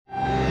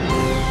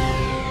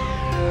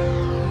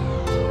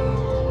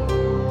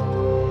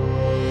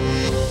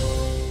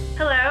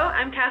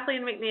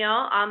Kathleen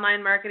McNeil,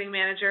 Online Marketing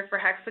Manager for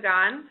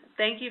Hexagon.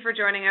 Thank you for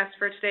joining us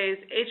for today's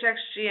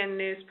HXGN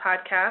News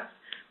podcast,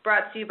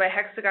 brought to you by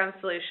Hexagon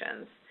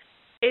Solutions.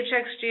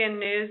 HXGN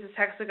News is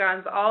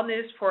Hexagon's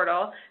all-news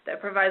portal that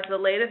provides the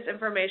latest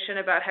information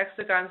about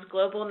Hexagon's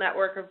global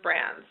network of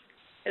brands.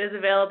 It is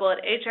available at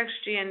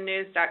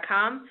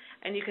hxgnnews.com,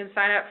 and you can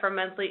sign up for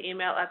monthly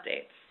email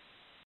updates.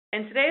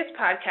 In today's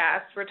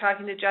podcast, we're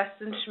talking to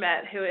Justin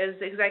Schmidt, who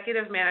is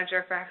Executive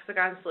Manager for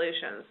Hexagon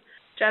Solutions.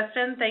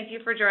 Justin, thank you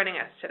for joining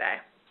us today.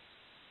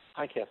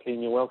 Hi,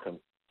 Kathleen. You're welcome.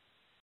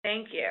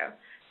 Thank you.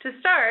 To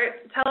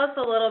start, tell us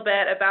a little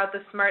bit about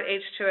the Smart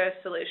H2O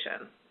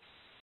solution.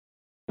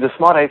 The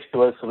Smart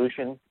H2O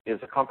solution is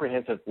a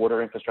comprehensive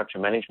water infrastructure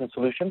management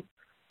solution.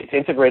 Its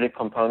integrated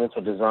components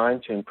are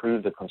designed to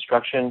improve the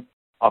construction,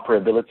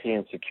 operability,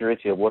 and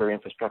security of water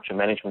infrastructure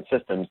management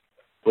systems,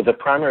 with a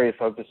primary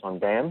focus on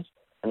dams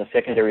and a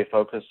secondary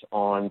focus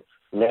on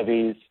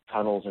levees,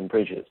 tunnels, and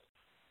bridges,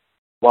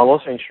 while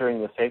also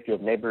ensuring the safety of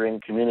neighboring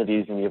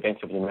communities in the event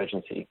of an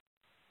emergency.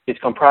 It's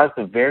comprised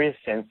of various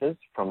sensors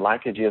from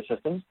Leica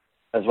Geosystems,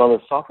 as well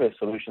as software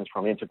solutions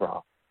from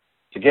Intergraph.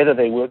 Together,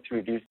 they work to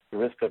reduce the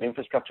risk of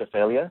infrastructure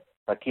failure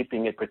by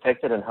keeping it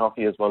protected and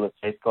healthy, as well as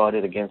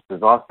safeguarded against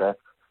disaster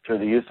through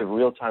the use of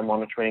real-time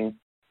monitoring,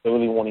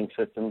 early warning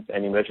systems,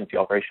 and emergency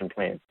operation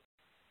plans.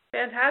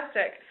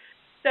 Fantastic.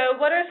 So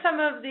what are some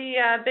of the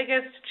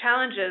biggest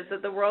challenges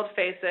that the world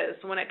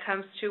faces when it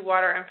comes to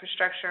water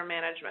infrastructure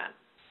management?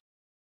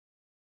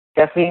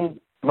 Kathleen,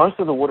 most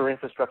of the water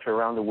infrastructure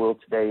around the world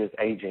today is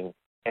aging,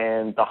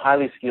 and the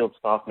highly skilled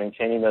staff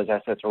maintaining those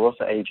assets are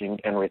also aging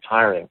and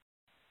retiring.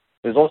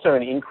 There's also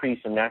an increase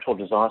in natural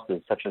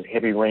disasters such as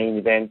heavy rain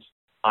events,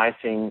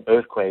 icing,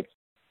 earthquakes,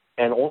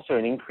 and also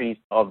an increase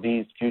of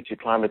these due to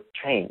climate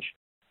change.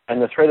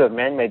 And the threat of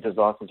man-made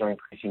disasters are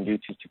increasing due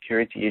to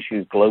security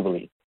issues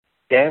globally.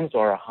 Dams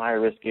are a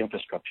high-risk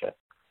infrastructure.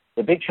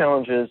 The big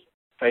challenges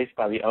faced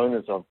by the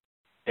owners of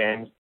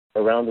dams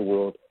around the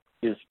world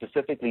is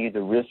specifically the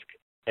risk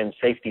and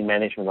safety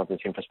management of this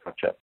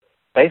infrastructure.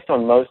 Based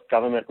on most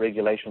government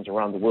regulations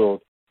around the world,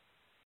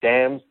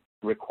 dams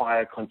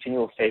require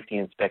continual safety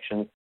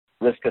inspections,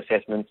 risk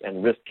assessments,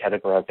 and risk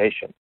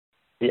categorization.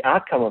 The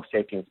outcome of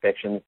safety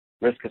inspections,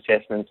 risk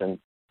assessments, and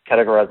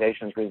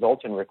categorizations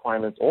result in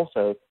requirements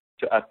also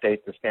to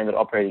update the standard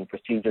operating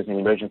procedures and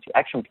emergency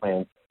action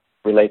plans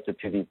related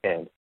to these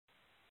dams.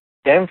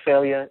 Dam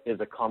failure is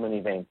a common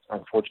event,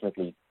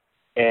 unfortunately,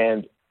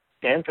 and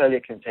dam failure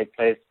can take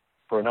place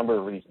for a number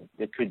of reasons.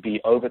 It could be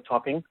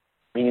overtopping,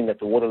 meaning that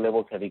the water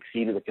levels have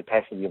exceeded the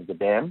capacity of the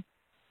dam,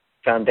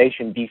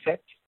 foundation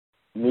defects,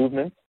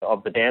 movement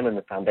of the dam and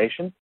the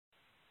foundation,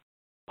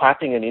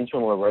 piping and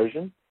internal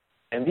erosion,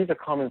 and these are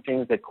common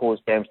things that cause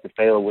dams to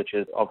fail, which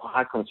is of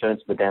high concern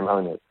to the dam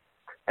owners.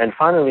 And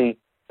finally,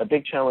 a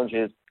big challenge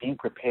is being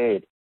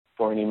prepared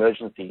for an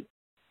emergency.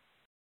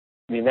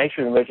 The nature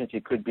of the emergency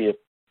could be a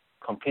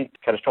complete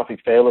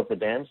catastrophic fail of the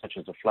dam, such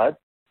as a flood,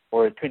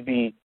 or it could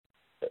be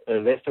a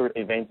lesser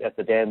event at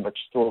the dam, but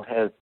still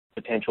has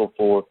potential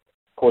for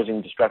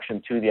causing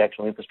destruction to the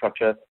actual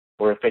infrastructure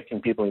or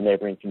affecting people in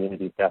neighboring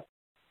communities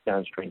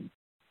downstream.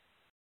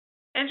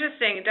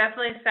 Interesting. It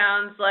definitely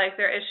sounds like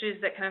there are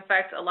issues that can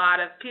affect a lot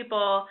of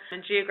people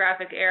in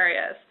geographic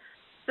areas.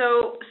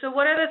 So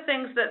what are the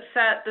things that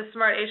set the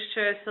Smart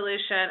H2O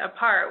solution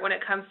apart when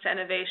it comes to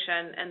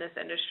innovation in this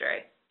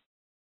industry?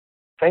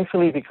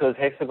 Thankfully, because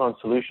Hexagon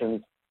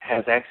Solutions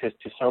has access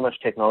to so much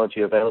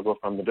technology available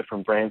from the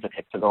different brands at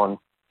Hexagon,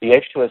 the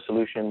H2O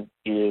solution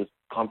is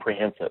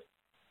comprehensive.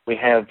 We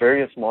have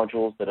various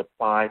modules that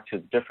apply to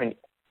different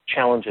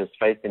challenges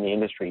faced in the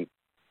industry,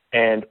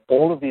 and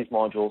all of these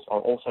modules are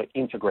also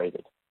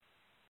integrated.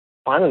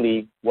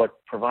 Finally, what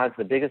provides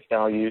the biggest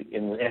value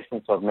in the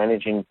essence of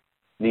managing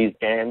these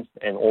dams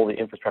and all the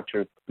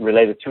infrastructure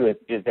related to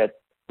it is that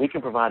we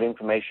can provide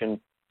information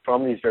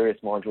from these various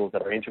modules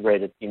that are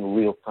integrated in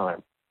real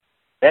time.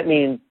 That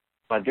means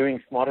by doing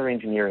smarter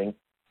engineering,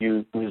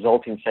 you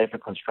result in safer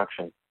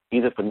construction,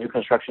 either for new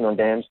construction on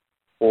dams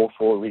or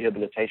for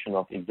rehabilitation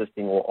of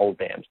existing or old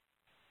dams.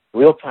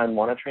 Real-time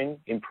monitoring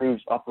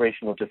improves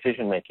operational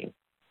decision-making.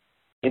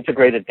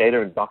 Integrated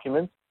data and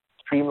documents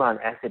streamline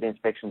asset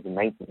inspections and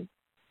maintenance.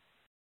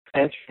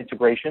 Sensor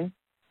integration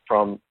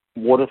from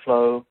water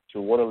flow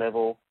to water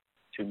level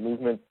to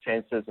movement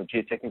sensors or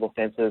geotechnical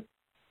sensors,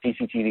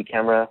 CCTV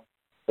camera,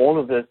 all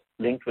of this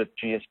linked with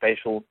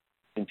geospatial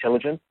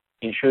intelligence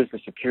ensures the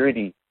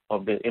security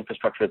of the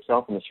infrastructure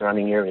itself and the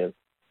surrounding areas.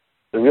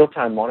 The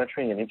real-time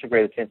monitoring and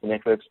integrated sensor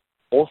networks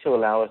also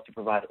allow us to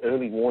provide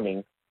early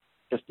warning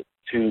just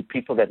to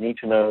people that need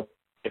to know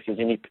if there's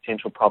any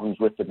potential problems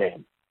with the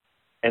dam.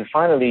 And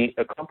finally,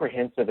 a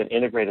comprehensive and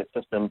integrated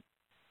system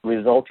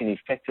results in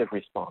effective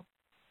response.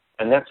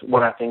 And that's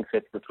what I think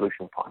sets the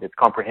solution apart. It's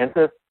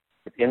comprehensive,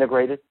 it's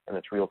integrated, and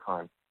it's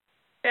real-time.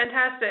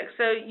 Fantastic.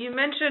 So you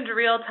mentioned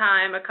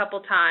real-time a couple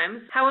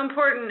times. How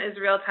important is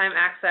real-time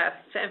access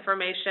to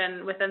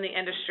information within the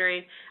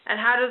industry, and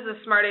how does the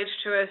Smart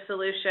H2O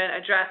solution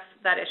address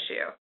that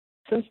issue?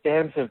 Since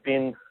dams have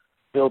been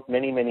built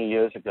many, many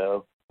years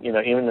ago,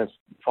 even as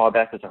far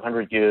back as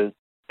 100 years,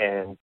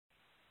 and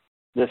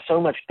there's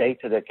so much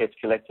data that gets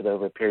collected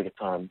over a period of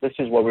time. This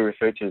is what we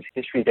refer to as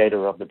history data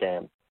of the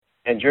dam.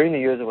 And during the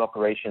years of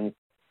operation,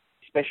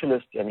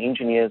 specialists and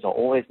engineers are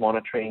always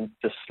monitoring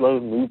the slow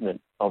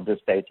movement of this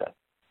data.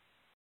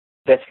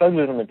 That slow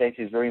movement of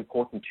data is very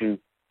important to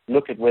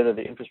look at whether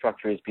the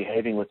infrastructure is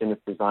behaving within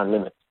its design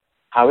limits.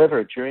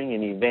 However, during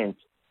an event,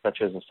 such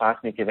as a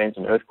seismic event,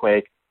 an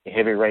earthquake, a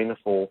heavy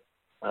rainfall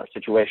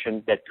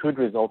situation that could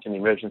result in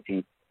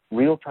emergency,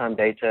 real-time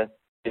data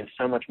is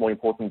so much more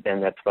important than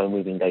that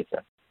slow-moving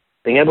data.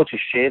 Being able to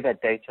share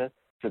that data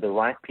to the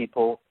right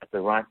people at the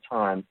right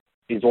time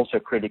is also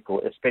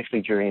critical,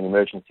 especially during an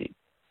emergency.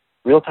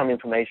 Real-time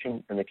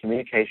information and the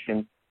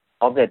communication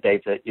of that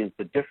data is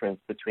the difference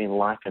between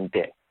life and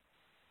death.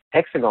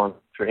 Hexagon,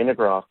 through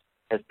Intergraph,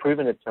 has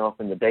proven itself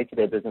in the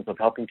day-to-day business of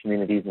helping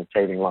communities and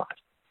saving lives.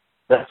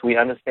 Thus, we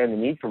understand the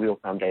need for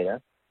real-time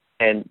data,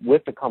 and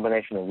with the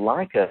combination of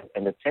Leica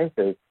and its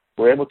sensors,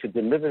 we're able to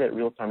deliver that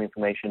real-time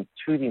information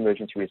to the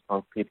emergency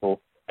response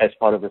people as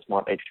part of the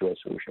Smart H2O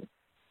solution.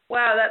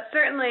 Wow, that's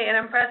certainly an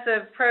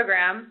impressive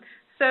program.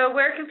 So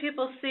where can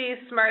people see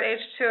Smart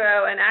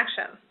H2O in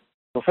action?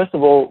 Well, first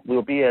of all,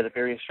 we'll be at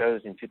various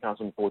shows in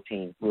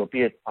 2014. We'll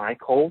be at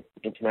ICOL,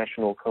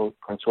 International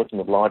Consortium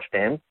of Large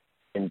Dams,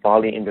 in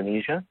Bali,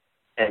 Indonesia.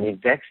 And the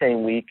exact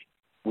same week,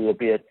 we will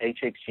be at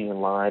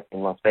HXGN Live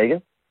in Las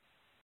Vegas,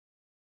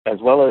 as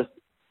well as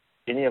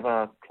any of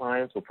our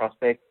clients or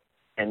prospects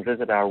and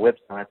visit our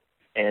website,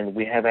 and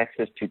we have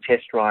access to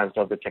test drives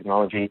of the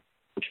technology,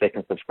 which they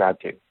can subscribe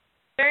to.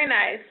 Very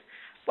nice.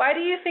 Why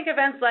do you think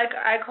events like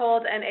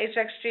iCold and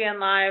HXGN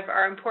Live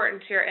are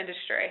important to your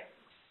industry?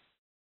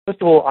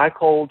 First of all,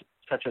 iCold,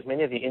 such as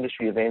many of the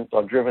industry events,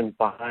 are driven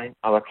by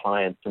our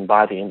clients and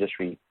by the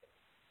industry.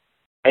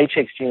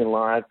 HXGN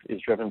Live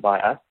is driven by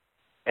us,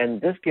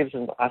 and this gives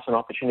us an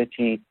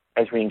opportunity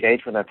as we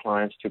engage with our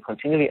clients to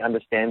continually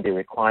understand their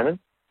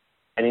requirements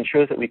and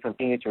ensures that we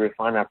continue to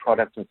refine our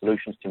products and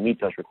solutions to meet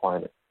those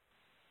requirements.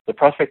 The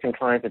prospects and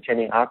clients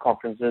attending our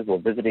conferences or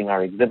visiting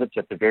our exhibits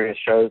at the various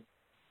shows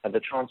have the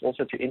chance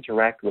also to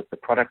interact with the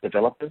product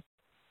developers,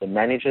 the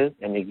managers,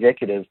 and the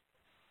executives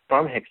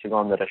from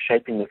Hexagon that are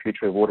shaping the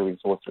future of water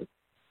resources,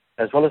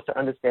 as well as to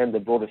understand the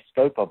broader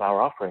scope of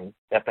our offering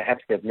that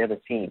perhaps they've never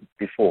seen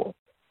before.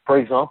 For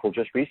example,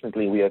 just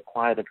recently we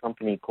acquired a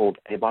company called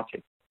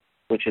Aibotics,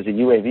 which is a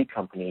UAV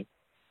company,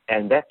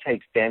 and that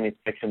takes dam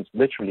inspections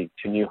literally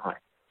to new heights.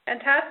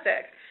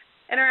 Fantastic.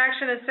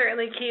 Interaction is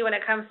certainly key when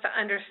it comes to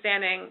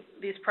understanding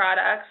these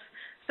products.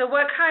 So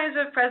what kinds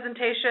of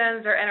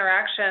presentations or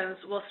interactions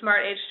will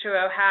Smart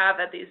H2O have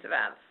at these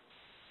events?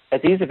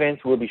 At these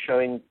events, we'll be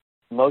showing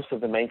most of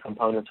the main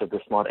components of the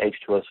Smart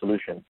H2O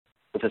solution,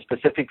 with a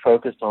specific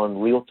focus on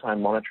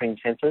real-time monitoring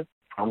sensors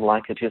from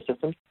Leica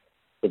Geosystems,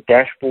 the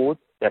dashboards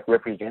that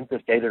represent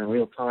this data in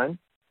real time,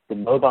 the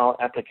mobile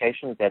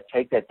applications that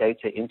take that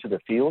data into the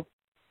field,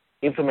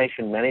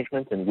 information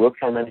management and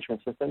workflow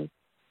management systems,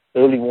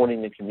 early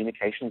warning and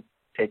communication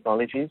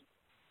technologies,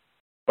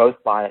 both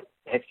by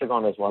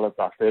Hexagon as well as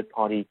our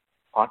third-party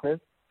partners,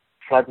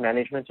 flood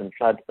management and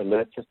flood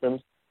alert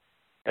systems,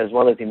 as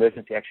well as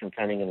emergency action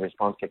planning and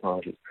response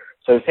technologies.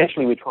 So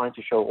essentially, we're trying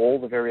to show all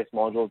the various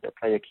modules that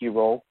play a key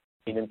role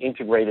in an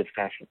integrated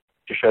fashion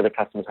to show the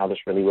customers how this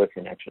really works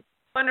in action.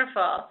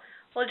 Wonderful.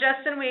 Well,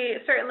 Justin, we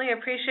certainly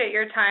appreciate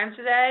your time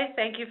today.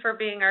 Thank you for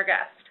being our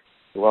guest.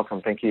 You're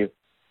welcome. Thank you.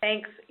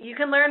 Thanks. You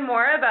can learn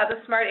more about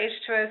the Smart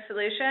H2O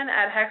solution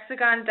at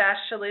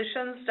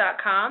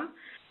hexagon-solutions.com,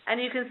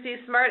 and you can see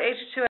Smart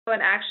H2O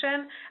in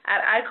action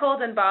at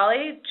iCold in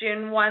Bali,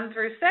 June 1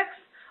 through 6,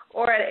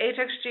 or at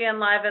HXGN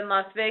Live in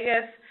Las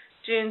Vegas,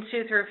 June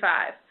 2 through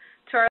 5.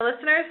 To our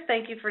listeners,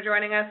 thank you for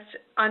joining us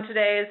on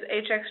today's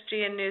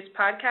HXGN News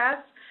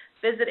podcast.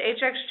 Visit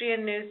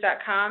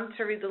hxgnnews.com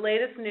to read the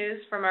latest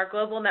news from our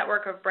global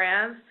network of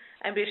brands,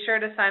 and be sure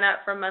to sign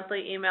up for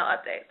monthly email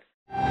updates.